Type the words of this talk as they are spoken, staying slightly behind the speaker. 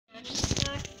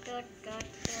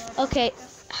Okay,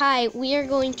 hi, we are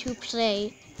going to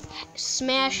play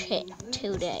Smash Hit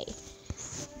today.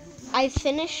 I've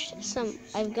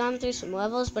gone through some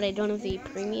levels, but I don't have the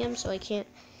premium, so I can't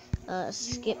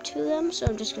skip to them, so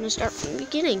I'm just going to start from the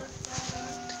beginning.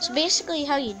 So basically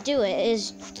how you do it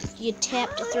is you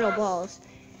tap to throw balls,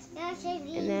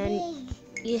 and then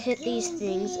you hit these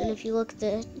things, and if you look at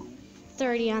the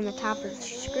 30 on the top of the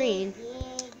screen,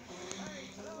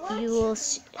 you will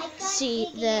see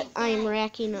that I am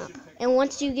racking up. And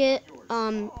once you get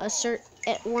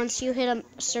once you hit a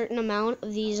certain amount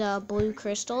of these blue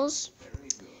crystals,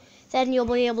 then you'll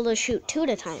be able to shoot 2 at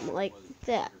a time, like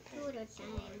that.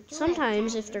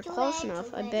 Sometimes, if they're close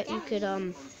enough, I bet you could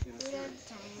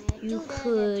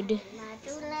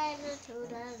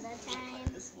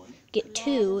get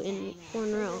 2 in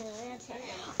one row.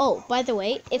 Oh, by the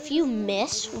way, if you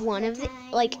miss one of the,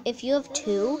 like, if you have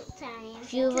 2,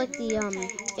 if you have like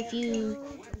if you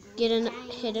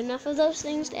hit enough of those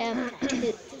things to have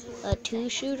a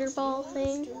 2-shooter ball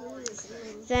thing,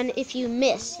 then if you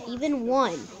miss even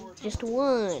one, just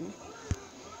one,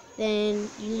 then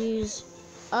you lose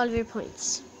all of your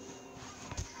points.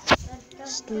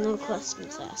 Just no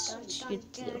questions asked. It's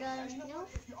good to do.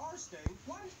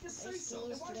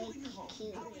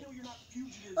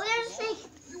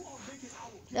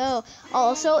 Oh,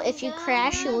 also, if you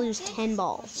crash, you'll lose 10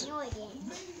 balls.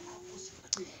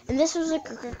 And this was a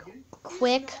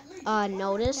quick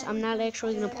notice. I'm not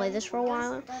actually going to play this for a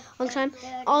long time.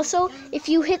 Also, if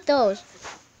you hit those,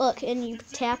 look, and you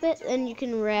tap it, and you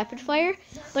can rapid fire,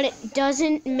 but it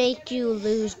doesn't make you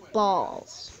lose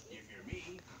balls.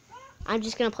 I'm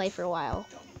just going to play for a while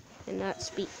and not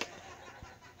speak.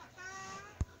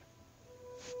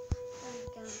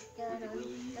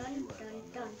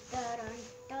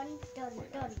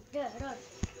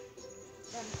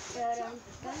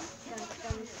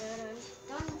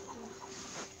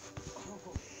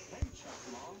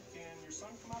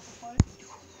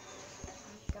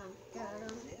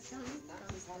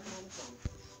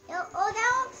 Oh,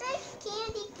 that looks like a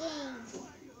candy cane.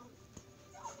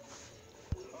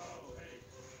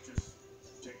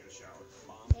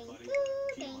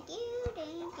 Thank you.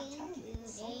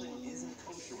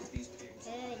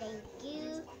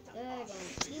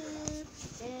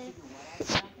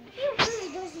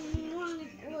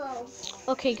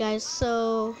 Okay, guys,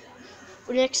 so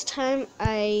next time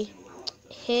I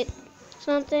hit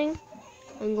something,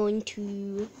 I'm going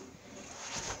to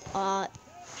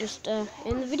just end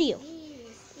the video.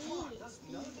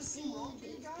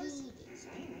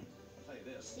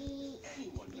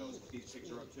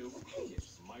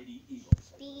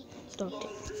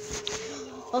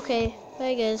 Okay,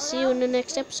 bye guys, see you in the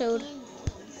next episode.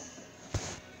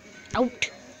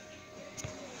 Out.